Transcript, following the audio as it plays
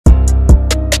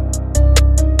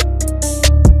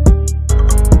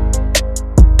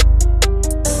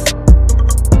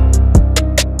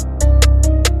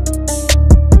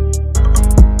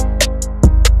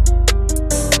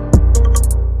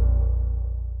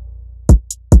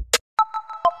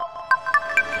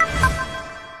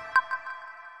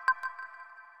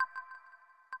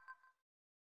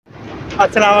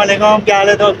अस्सलाम वालेकुम, क्या हाल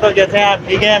है दोस्तों? कैसे हैं आप?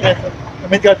 ठीक है, मैं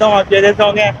उम्मीद करता हूँ आप खैरियत से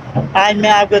होंगे। आज मैं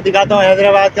आपको दिखाता हूँ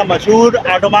हैदराबाद का मशहूर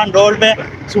ऑटोमान रोड में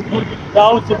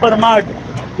दाऊद सुपर मार्ट।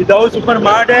 ये दाऊद सुपर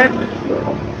मार्ट है।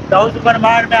 दाऊद सुपर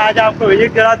मार्ट में आज आपको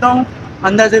विजिट कराता हूँ,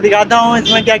 अंदर से दिखाता हूँ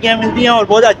इसमें क्या क्या मिलती है और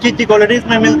बहुत अच्छी अच्छी क्वालिटी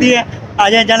इसमें मिलती है। आ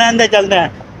जाए, चलें अंदर चलते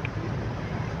हैं।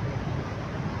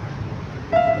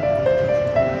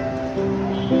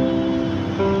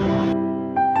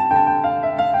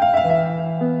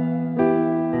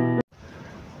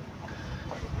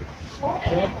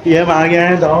 ये हम आ गए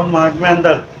हैं दाऊद मार्ट में,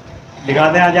 अंदर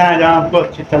दिखाते हैं। आ जाए जहाँ आपको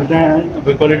अच्छी चलते हैं,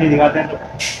 क्वालिटी दिखाते हैं।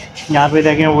 यहाँ पे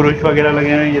देखें ब्रश वगैरह लगे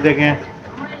हैं, ये देखें।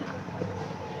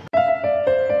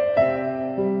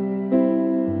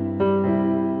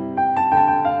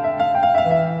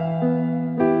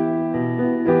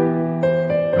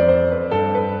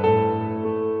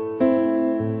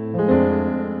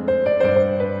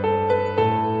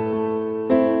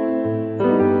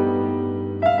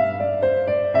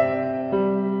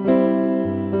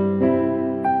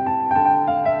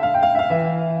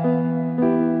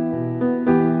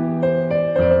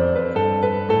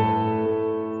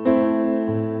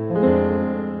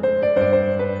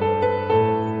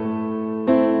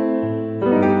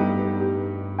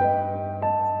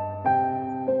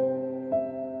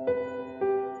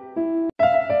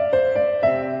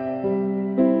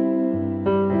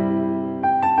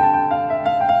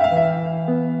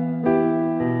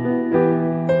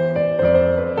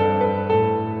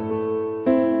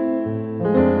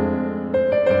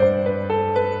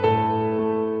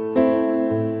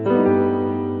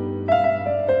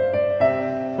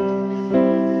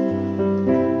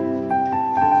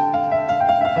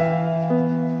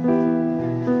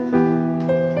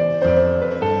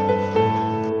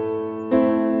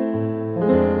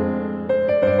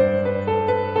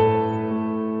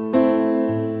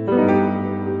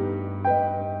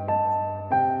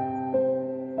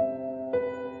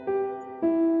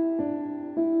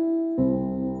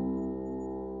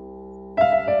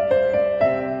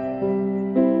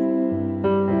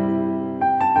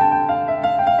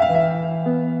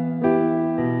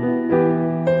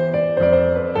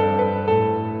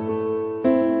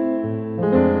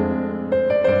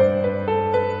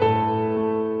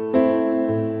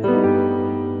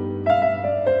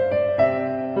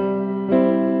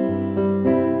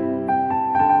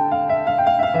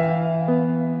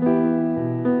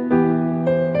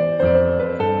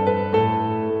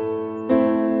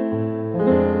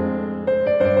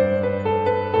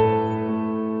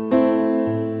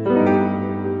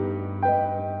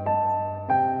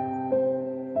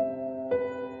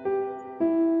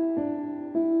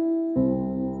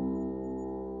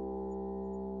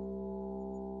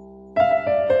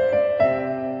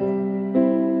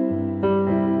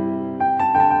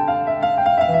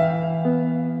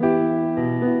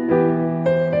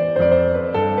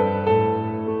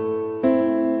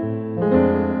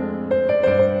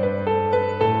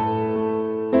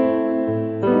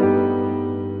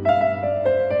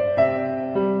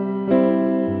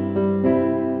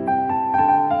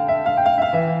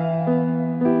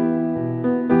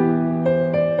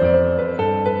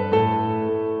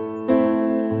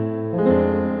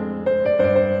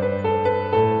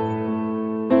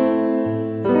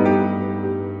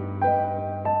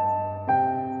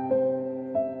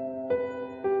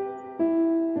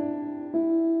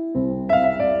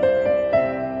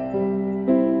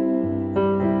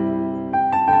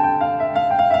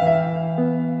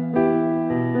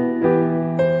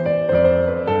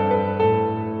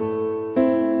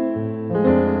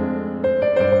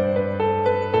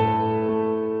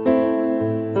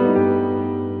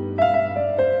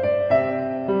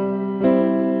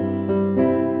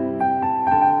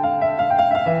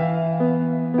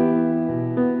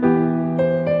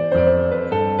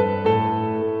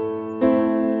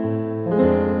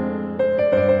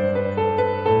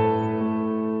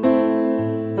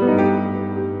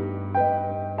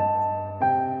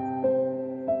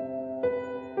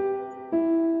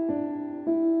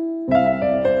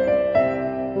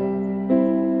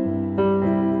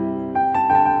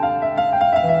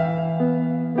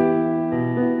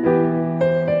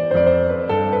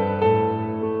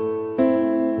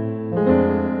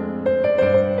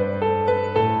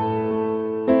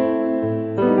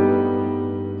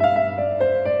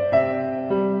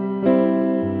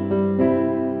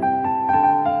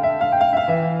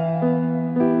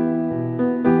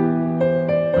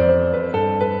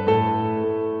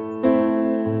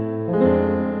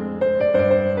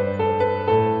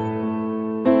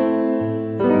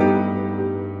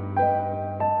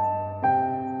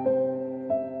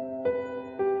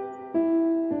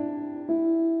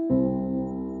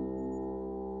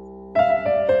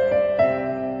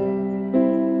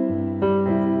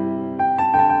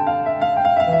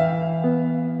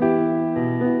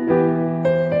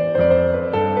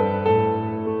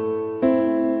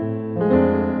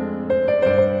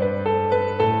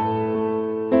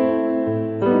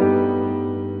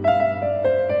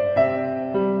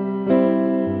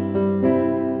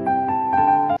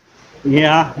 ये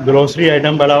यहाँ ग्रोसरी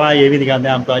आइटम पड़ा हुआ है, ये भी दिखाते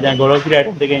हैं आपको। आ जाए ग्रोसरी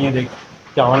आइटम देखेंगे, देख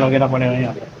चावल वगैरह पड़े हुए हैं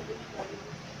यहाँ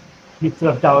पे। इस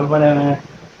तरफ चावल पड़े हुए हैं,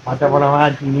 आटा पड़ा हुआ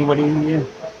है, चीनी पड़ी हुई है।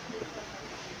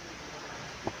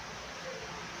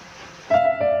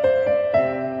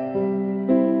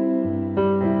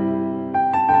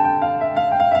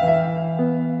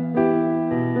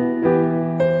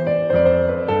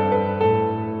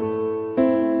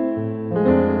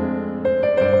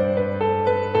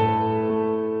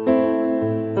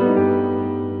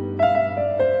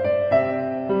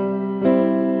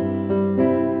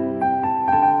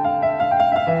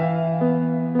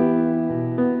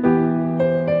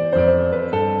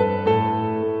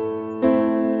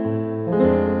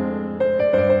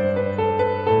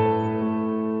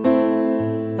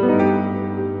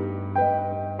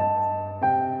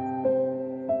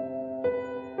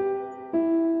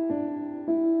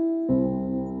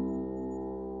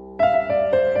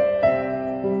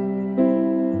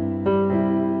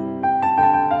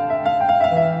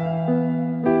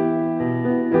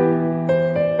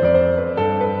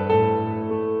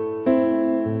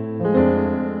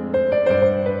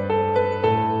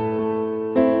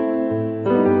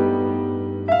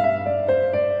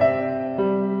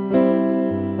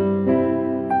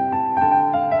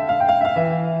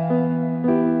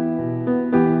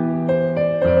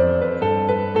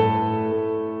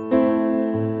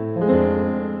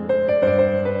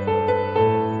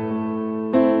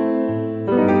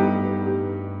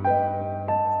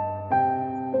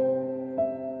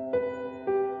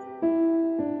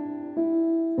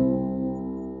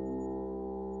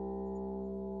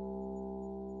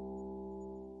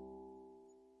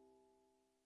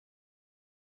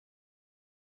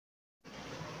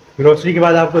 ग्रोसरी के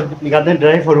बाद आपको दिखाते हैं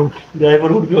ड्राई फ्रूट। ड्राई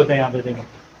फ्रूट भी होते हैं यहाँ पे, देखो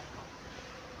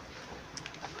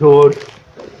फ्रूट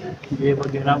ये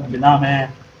वगैरह, बादाम है,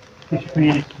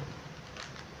 किशमिश,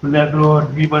 अखरोट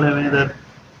भी पड़े हुए इधर।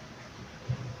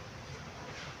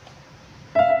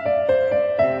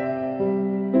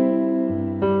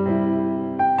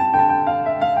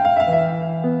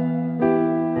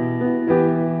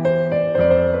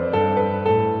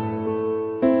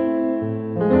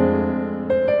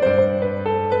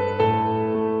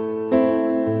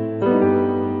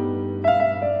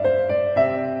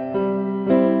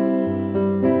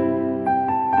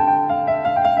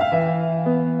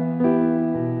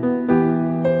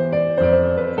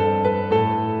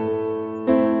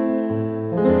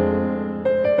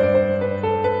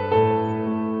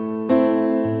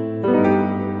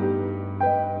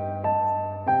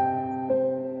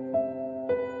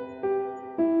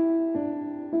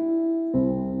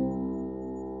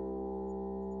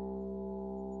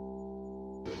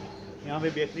 यहाँ पे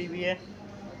बेकरी भी है,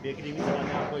 बेकरी भी दिखाते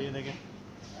हैं आपको, ये देखें।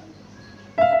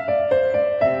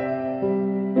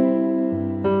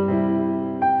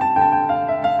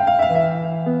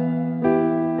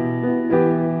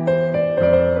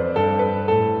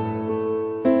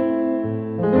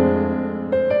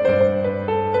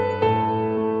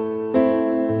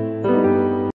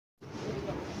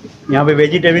 यहाँ पे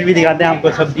वेजिटेबल भी दिखाते हैं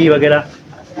आपको, सब्जी वगैरह,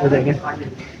 ये देखें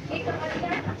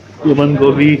ये बंद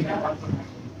गोभी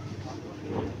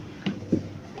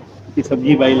की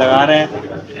सब्जी भाई लगा रहे हैं।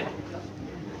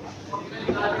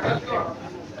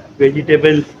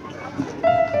 वेजिटेबल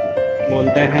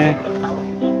बोलते हैं।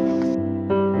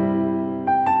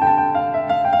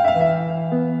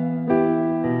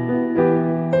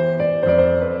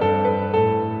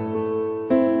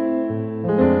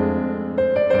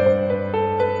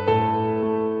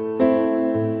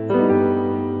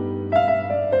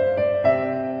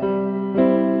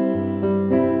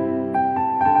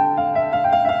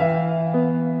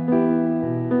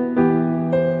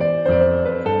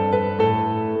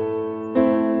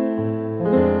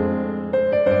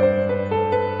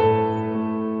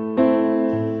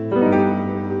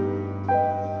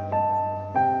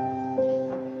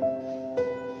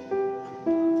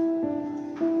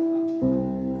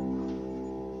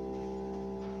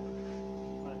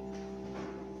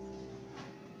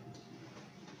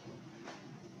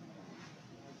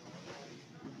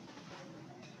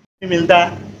 मिलता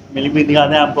है, मिल्क भी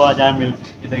दिखाते हैं आपको। आ जाए मिल्क,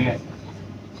 देखेंगे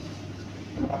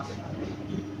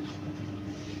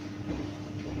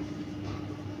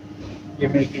ये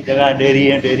मिल्क की जगह डेयरी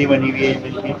है, डेयरी बनी हुई है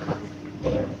मिल्क की।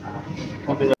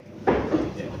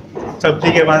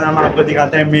 सब्जी के बाद हम आपको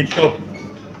दिखाते हैं मीट शॉप।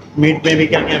 मीट में भी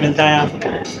क्या क्या मिलता है यहाँ,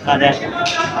 आ जाए।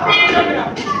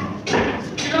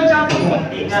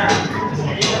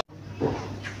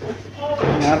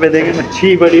 यहाँ पे देखें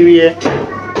मच्छी पड़ी हुई है,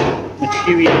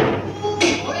 मच्छी भी है,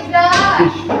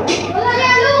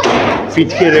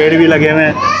 फिश के रेट भी लगे हुए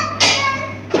हैं।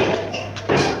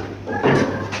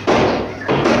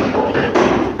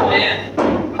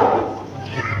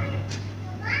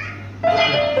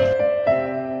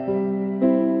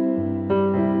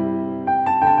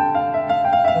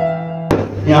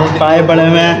 यहाँ पाए पड़े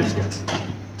हुए हैं।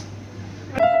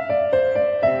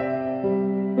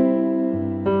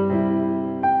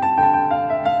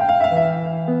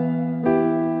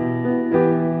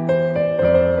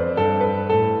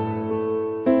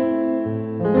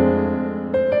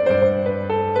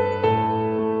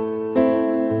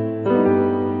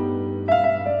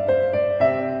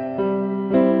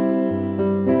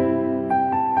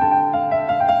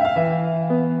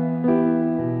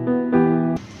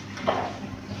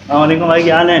 अस्सलामुअलैकुम भाई,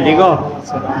 क्या हाल है? ठीक हो?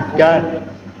 क्या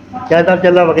क्या दाम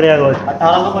चल रहा बकरे का गोश्त?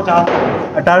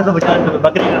 1850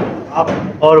 बकरे का। आप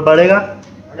और बढ़ेगा?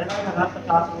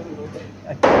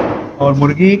 और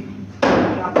मुर्गी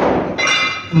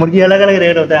मुर्गी अलग अलग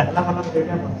रेट होता है?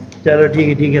 चलो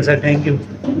ठीक है सर, थैंक यू।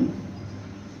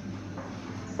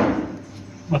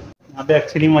 यहाँ पे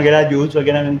आइसक्रीम वगैरह, जूस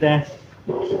वगैरह मिलते हैं।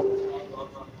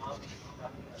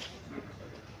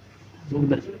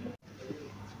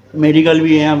 मेडिकल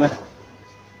भी है यहाँ पे,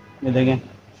 ये देखें,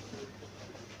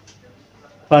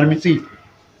 फार्मेसी,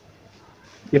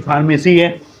 ये फार्मेसी है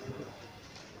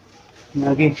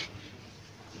यहाँ की।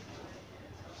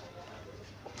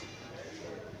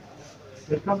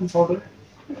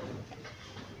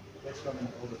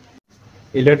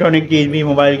 इलेक्ट्रॉनिक चीज़ भी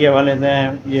मोबाइल के हवाले से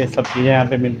हैं, ये सब चीज़ें यहाँ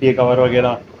पे मिलती है, कवर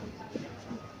वगैरह।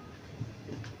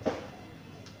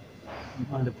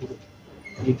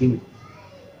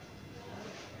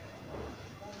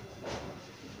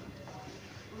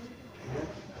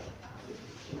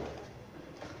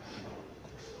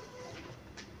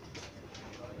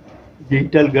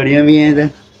 डिजिटल घड़ियाँ भी हैं इधर,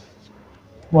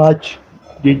 वॉच,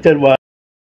 डिजिटल वॉच।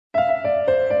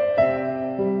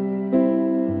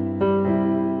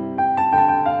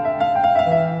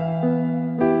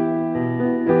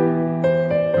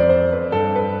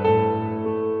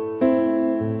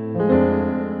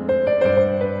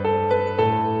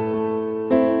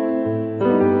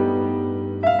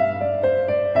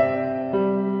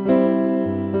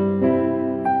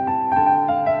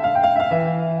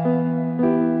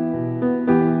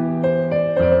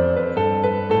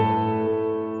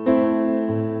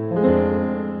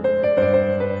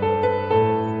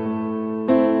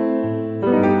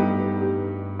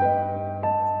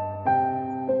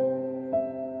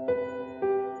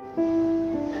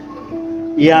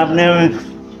 ये आपने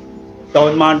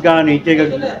दाऊद मार्ट का नीचे का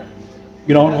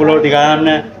ग्राउंड फ्लोर दिखाया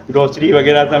हमने, ग्रोसरी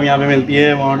वगैरह सब यहाँ पे मिलती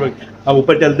है। वहाँ पे अब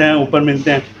ऊपर चलते हैं, ऊपर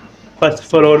मिलते हैं, फर्स्ट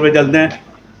फ्लोर पे चलते हैं,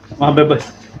 वहाँ पे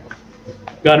बस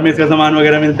गारमेंट्स का सामान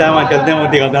वगैरह मिलता है, वहाँ चलते हैं, वो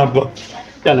दिखाते हैं आपको।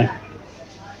 चलें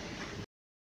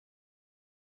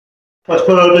फर्स्ट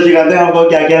फ्लोर पे दिखाते हैं आपको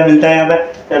क्या क्या मिलता है यहाँ पे।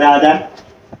 चले आ जाए,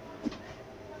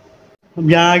 अब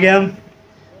यहाँ आ गए हम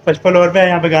फर्स्ट फ्लोर पे।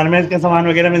 यहाँ पे गारमेंट्स का सामान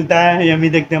वगैरह मिलता है, ये भी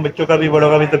देखते हैं, बच्चों का भी बड़ों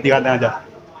का भी, सब दिखाते हैं। आ जाए,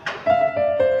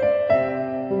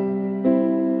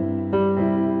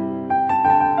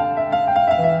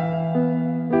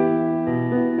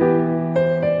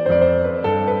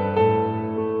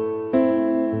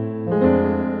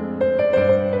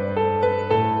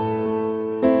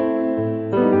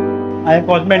 आए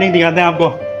कॉस्मेटिक दिखाते हैं आपको।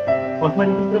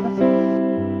 कॉस्मेटिक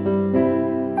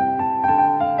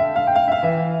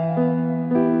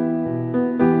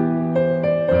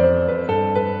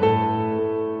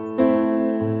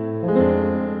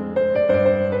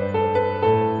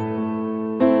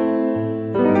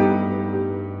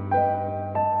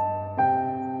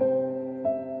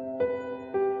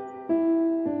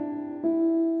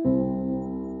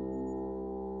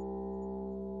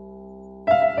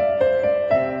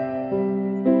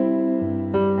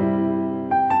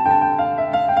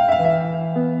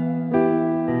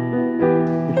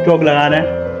स्टॉक लगा रहे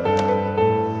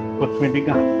हैं कॉस्मेटिक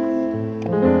का।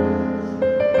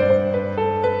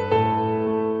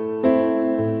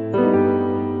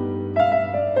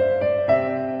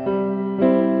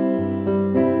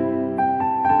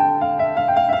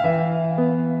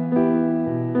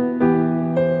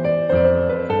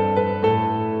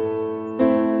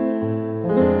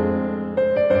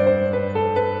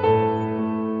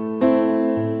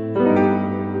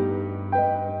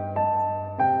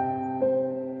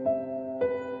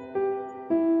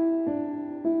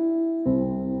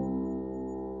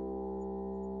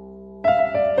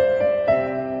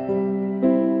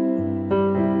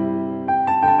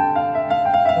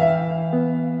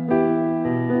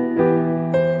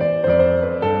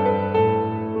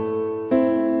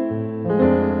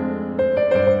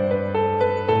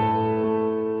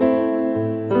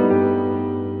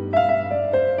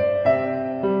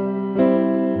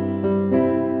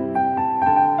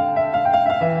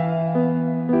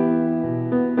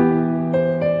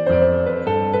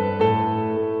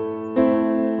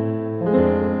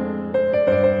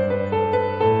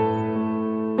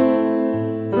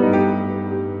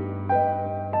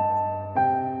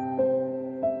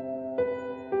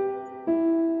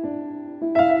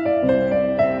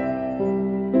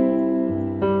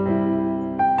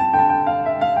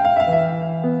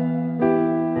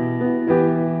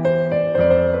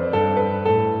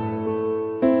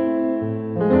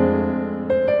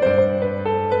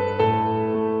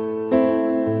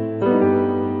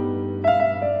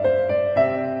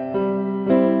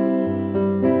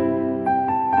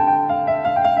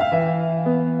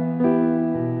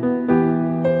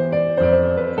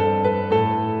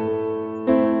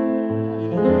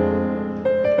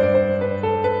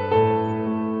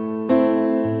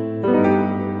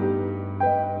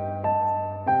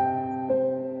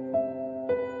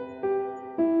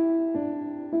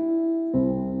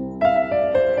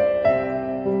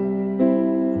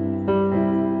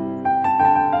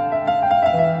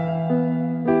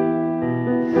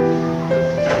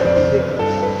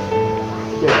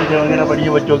 चीज़ें वगैरह पड़ी है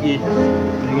बच्चों की,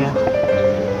 ठीक है।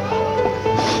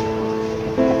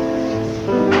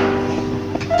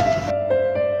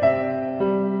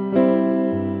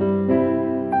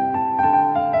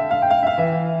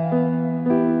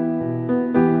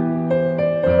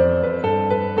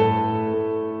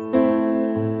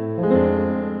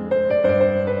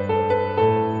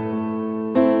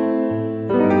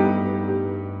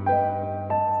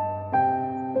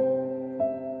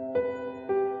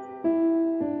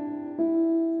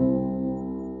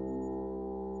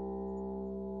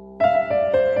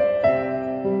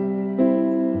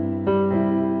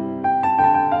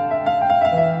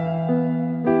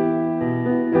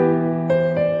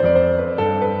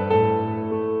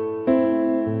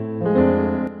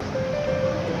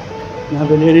 यहाँ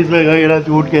पे लेडीज़ वगैरह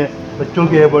सूट के, बच्चों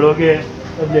के, बड़ों के,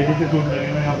 सब लेडीज़ के सूट लगे हुए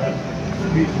हैं यहाँ पर।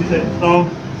 20%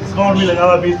 डिस्काउंट भी लगा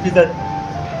हुआ 20%।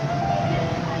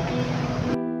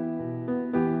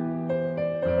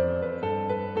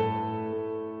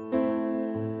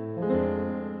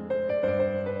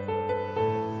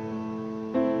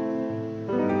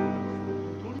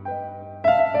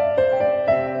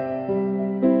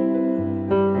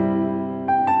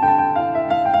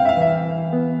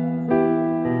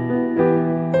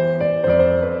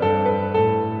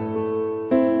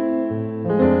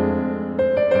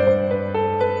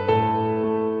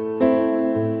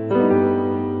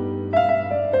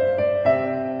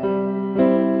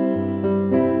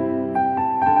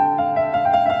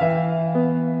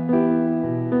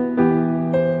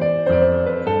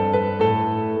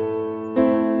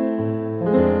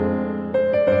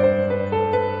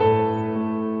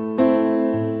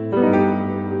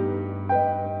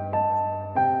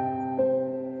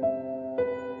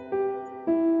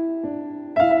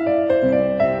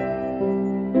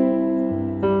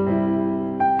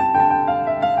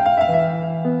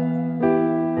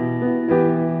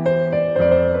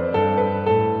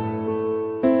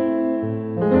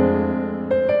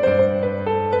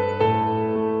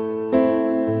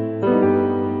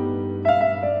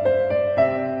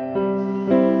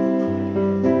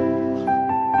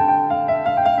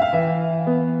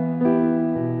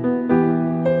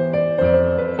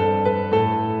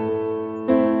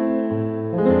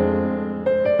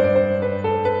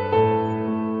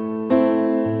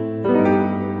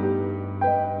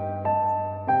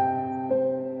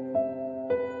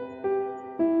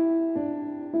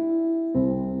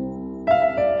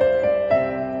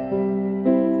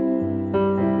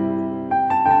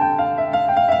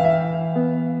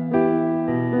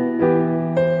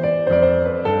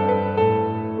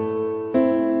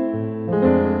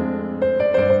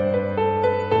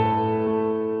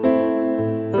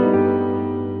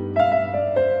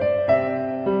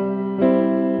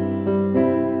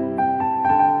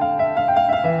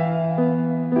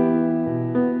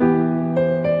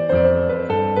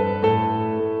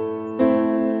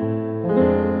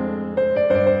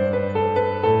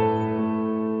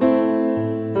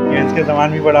 जेंट्स के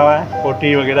सामान भी पड़ा हुआ है,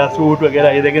 कोटी वगैरह, सूट वगैरह।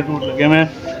 ये देखें सूट लगे हुए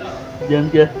हैं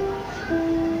जेंट्स के,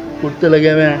 कुर्ते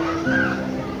लगे हुए हैं,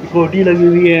 कोटी लगी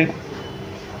हुई है।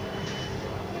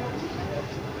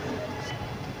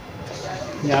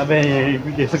 यहाँ पे ये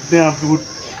भी देख सकते हैं आप सूट।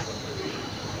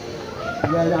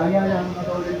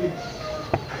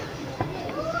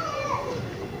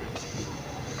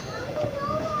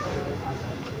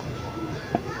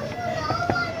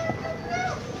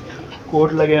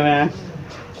 कोट लगे हुए हैं।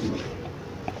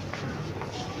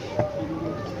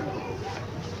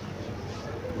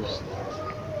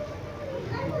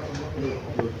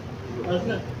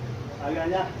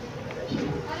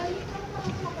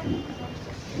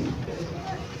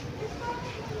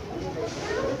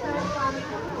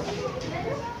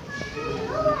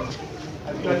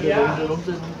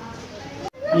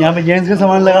 यहाँ पे जेंट्स का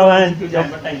सामान लगा हुआ है,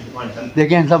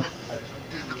 देखें सब।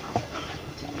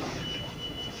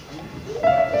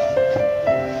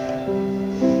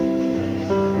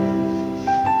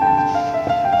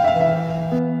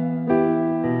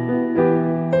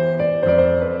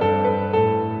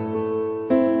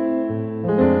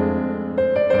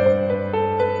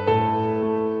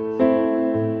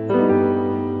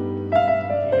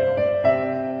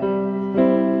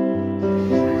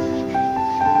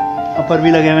 अपर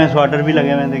भी लगे हुए हैं, स्वेटर भी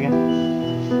लगे हुए हैं, देखें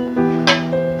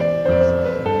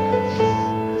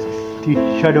टी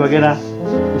शर्ट वगैरह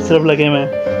इस तरफ लगे हुए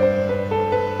हैं।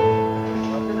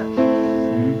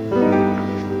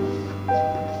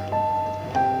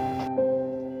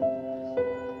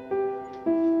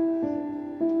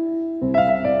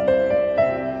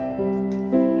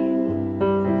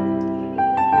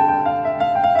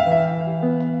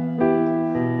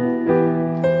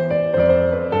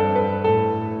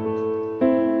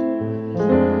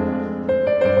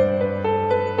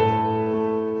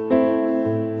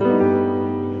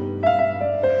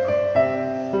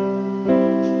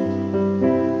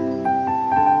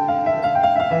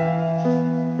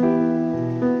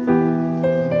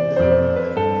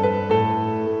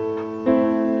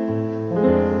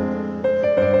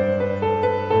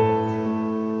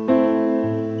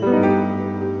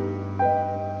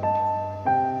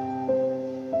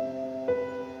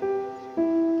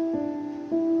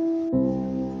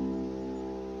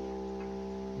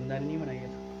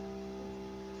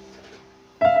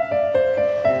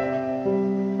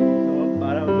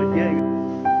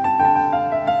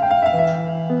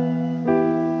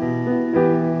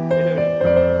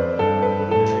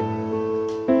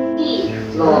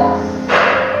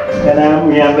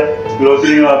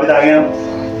 ग्रोसरी में वापस आ गए हम।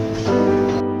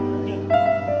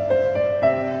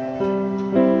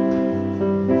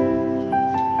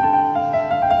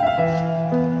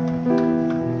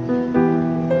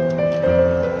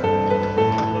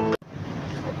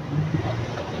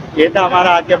 ये था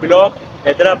हमारा आज का ब्लॉग।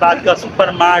 हैदराबाद का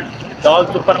super mart, Dawood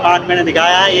super mart मैंने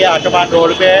दिखाया है। ये ऑटोमान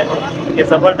रोड पे है। ये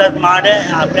ज़बरदस्त मार्ट है।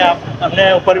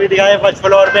 हमने ऊपर भी दिखाया फर्स्ट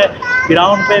फ्लोर पे,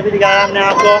 ग्राउंड पे भी दिखाया हमने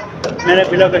आपको। मेरे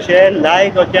ब्लॉग को शेयर,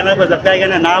 लाइक और चैनल को सब्सक्राइब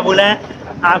करना ना भूलें।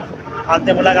 आप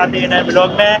आते मुलाकात नए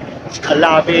ब्लॉग में।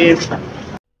 अल्लाह हाफिज़।